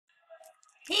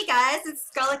Hey guys, it's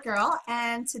Scarlet Girl,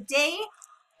 and today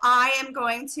I am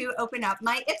going to open up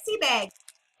my IPSY bag.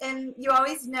 And you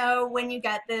always know when you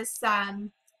get this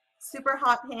super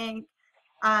hot pink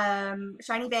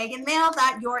shiny bag in mail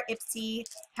that your IPSY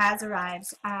has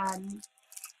arrived. Now,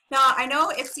 I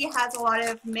know IPSY has a lot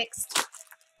of mixed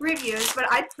reviews, but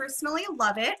I personally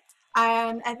love it.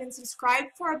 I've been subscribed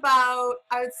for about,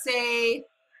 I would say,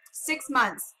 6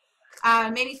 months,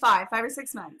 maybe five or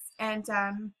 6 months, and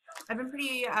I've been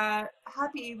pretty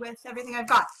happy with everything I've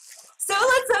got. So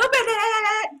let's open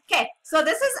it. Okay, so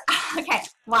this is okay.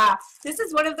 Wow, this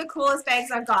is one of the coolest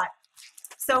bags I've got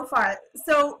so far.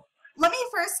 So let me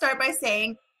first start by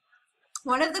saying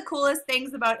one of the coolest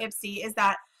things about IPSY is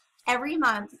that every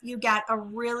month you get a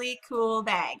really cool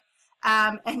bag.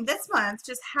 And this month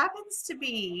just happens to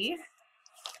be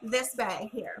this bag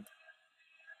here.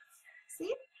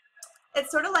 See? It's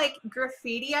sort of like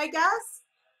graffiti, I guess.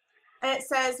 And it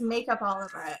says makeup all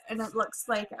over it. And it looks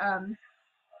like it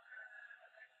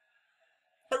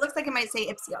might say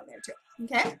IPSY on there too.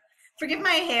 Okay? Forgive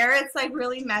my hair, it's like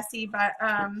really messy, but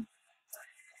I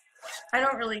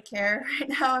don't really care right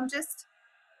now. I'm just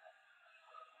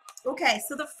okay,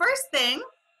 so the first thing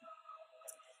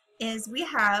is we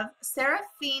have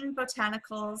Seraphine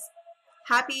Botanicals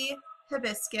Happy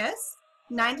Hibiscus,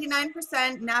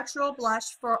 99% natural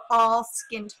blush for all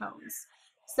skin tones.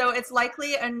 So it's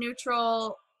likely a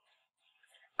neutral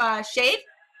shade.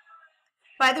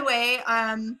 By the way,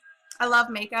 I love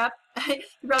makeup. You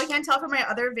probably can't tell from my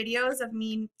other videos of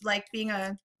me like being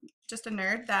just a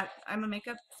nerd that I'm a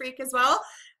makeup freak as well.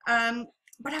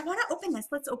 But I want to open this.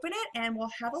 Let's open it and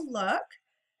we'll have a look.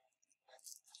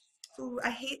 Ooh,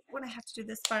 I hate when I have to do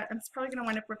this, but I'm probably going to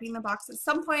wind up ripping the box at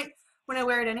some point when I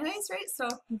wear it anyways, right? So,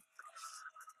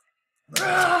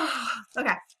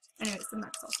 okay. Anyways, the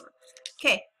next also.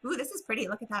 Okay. Ooh, this is pretty.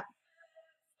 Look at that.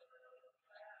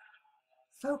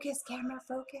 Focus, camera,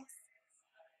 focus.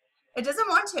 It doesn't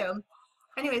want to.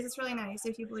 Anyways, it's really nice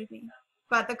if you believe me.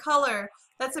 But the color,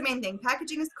 that's the main thing.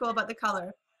 Packaging is cool, but the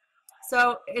color.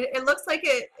 So it looks like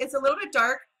it's a little bit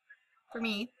dark for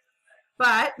me,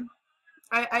 but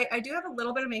I do have a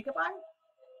little bit of makeup on.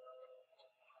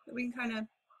 We can kind of...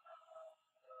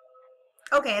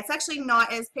 Okay, it's actually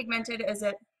not as pigmented as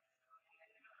it...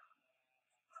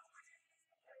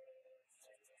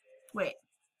 Wait.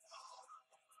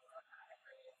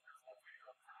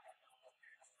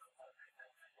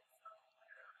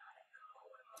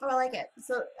 Oh, I like it.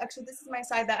 So actually this is my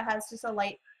side that has just a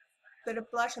light bit of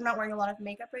blush. I'm not wearing a lot of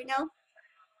makeup right now.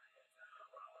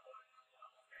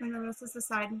 And then this is the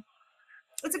side.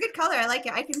 It's a good color. I like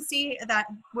it. I can see that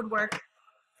would work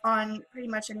on pretty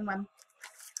much anyone.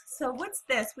 So what's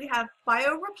this? We have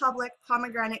Bio Republic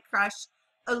Pomegranate Crush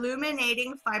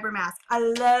Illuminating Fiber Mask. I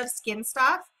love skin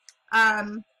stuff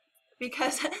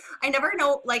because I never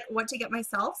know like what to get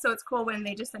myself. So it's cool when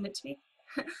they just send it to me.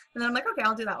 And then I'm like, okay,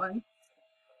 I'll do that one.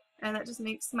 And that just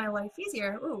makes my life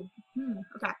easier. Ooh,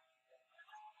 okay.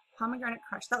 Pomegranate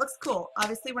Crush. That looks cool.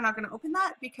 Obviously, we're not going to open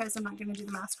that because I'm not going to do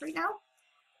the mask right now.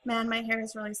 Man, my hair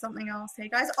is really something else. Hey,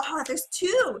 guys. Oh, there's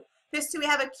two. There's two. We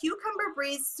have a Cucumber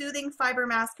Breeze Soothing Fiber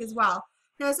Mask as well.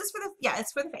 Now, is this for the... Yeah,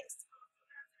 it's for the face.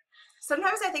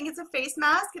 Sometimes I think it's a face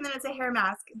mask and then it's a hair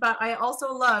mask. But I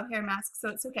also love hair masks, so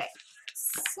it's okay.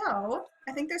 So,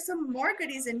 I think there's some more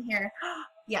goodies in here.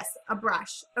 Yes, a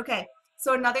brush. Okay.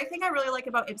 So, another thing I really like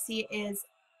about IPSY is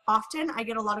often I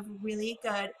get a lot of really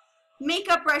good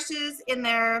makeup brushes in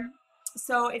there.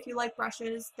 So if you like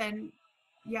brushes, then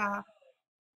yeah.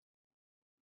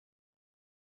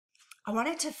 I want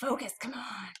it to focus. Come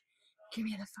on. Give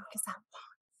me the focus I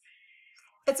want.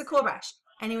 It's a cool brush.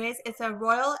 Anyways, it's a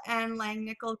Royal and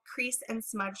Langnickel crease and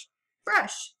smudge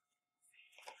brush.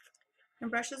 And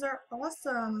brushes are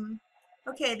awesome.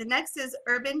 Okay, the next is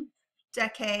Urban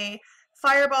Decay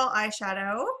Fireball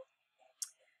Eyeshadow.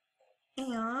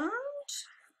 And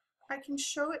I can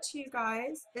show it to you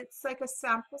guys. It's like a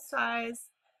sample size.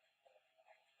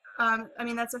 I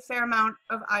mean, that's a fair amount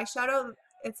of eyeshadow.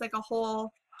 It's like a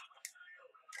whole...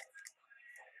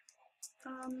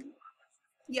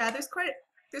 yeah, there's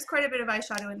quite a bit of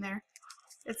eyeshadow in there.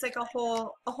 It's like a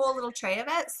whole little tray of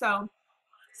it. So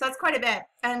that's quite a bit,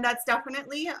 and that's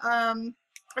definitely a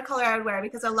color I would wear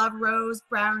because I love rose,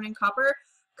 brown, and copper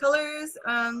colors.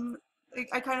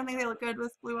 I kind of think they look good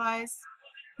with blue eyes.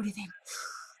 What do you think?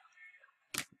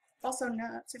 Also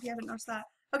nuts, if you haven't noticed that.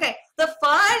 Okay, the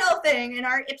final thing in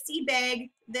our IPSY bag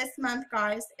this month,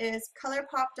 guys, is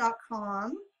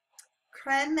ColourPop.com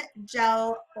Creme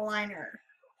Gel Liner.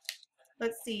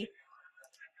 Let's see.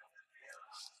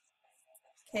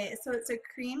 Okay, so it's a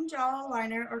cream gel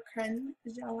liner or creme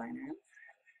gel liner.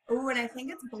 Oh, and I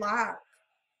think it's black.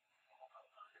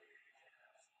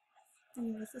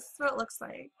 Anyways, this is what it looks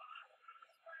like.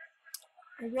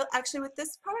 Actually, with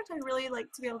this product, I'd really like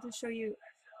to be able to show you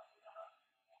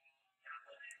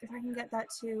if I can get that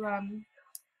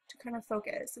to kind of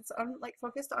focus. It's on like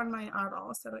focused on my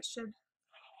eyeball, so it should.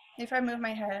 If I move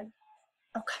my head,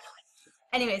 oh come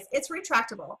on. Anyways, it's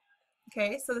retractable.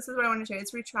 Okay, so this is what I want to show you.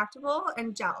 It's retractable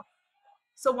and gel.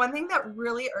 So one thing that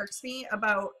really irks me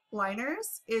about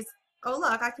liners is, oh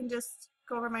look, I can just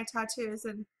go over my tattoos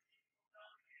and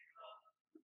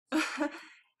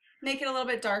make it a little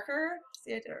bit darker.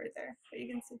 See, I did it right there, but you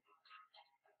can see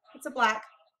it's a black.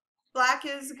 Black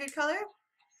is a good color.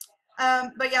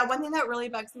 But yeah, one thing that really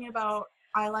bugs me about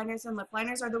eyeliners and lip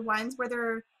liners are the ones where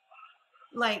they're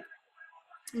like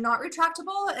not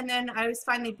retractable, and then I always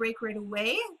find they break right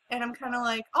away, and I'm kind of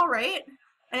like, all right.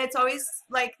 And it's always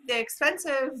like the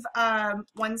expensive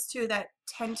ones too that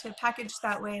tend to package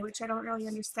that way, which I don't really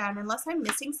understand unless I'm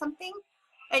missing something.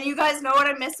 And you guys know what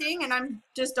I'm missing, and I'm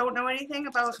just don't know anything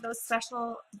about those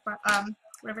special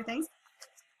whatever things.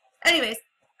 Anyways,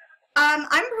 I'm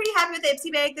pretty happy with the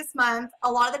IPSY bag this month.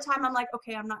 A lot of the time I'm like,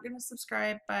 okay, I'm not going to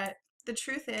subscribe, but the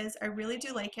truth is I really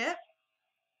do like it.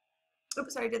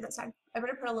 Oops, sorry, I did that side. I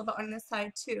better put a little bit on this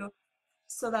side too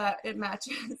so that it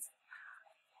matches.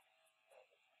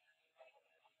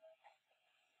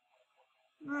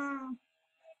 I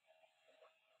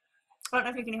don't know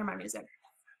if you can hear my music,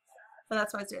 but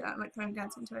that's why I was doing that. I'm like kind of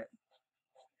dancing to it.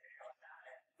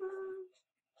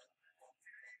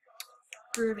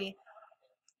 Groovy.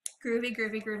 Groovy,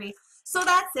 groovy, groovy. So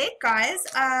that's it, guys.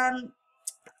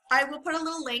 I will put a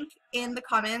little link in the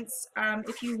comments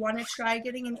if you want to try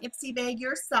getting an IPSY bag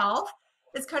yourself.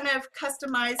 It's kind of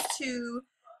customized to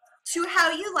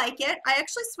how you like it. I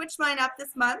actually switched mine up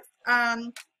this month.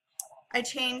 I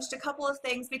changed a couple of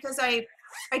things because I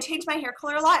changed my hair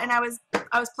color a lot, and I was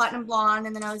platinum blonde,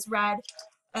 and then I was red,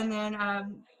 and then I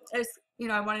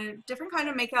wanted a different kind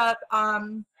of makeup.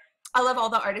 I love all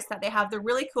the artists that they have. They're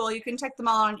really cool. You can check them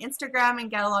all on Instagram and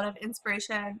get a lot of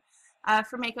inspiration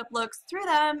for makeup looks through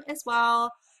them as well.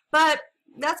 But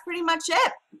that's pretty much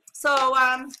it. So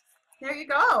there you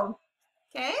go.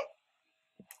 Okay.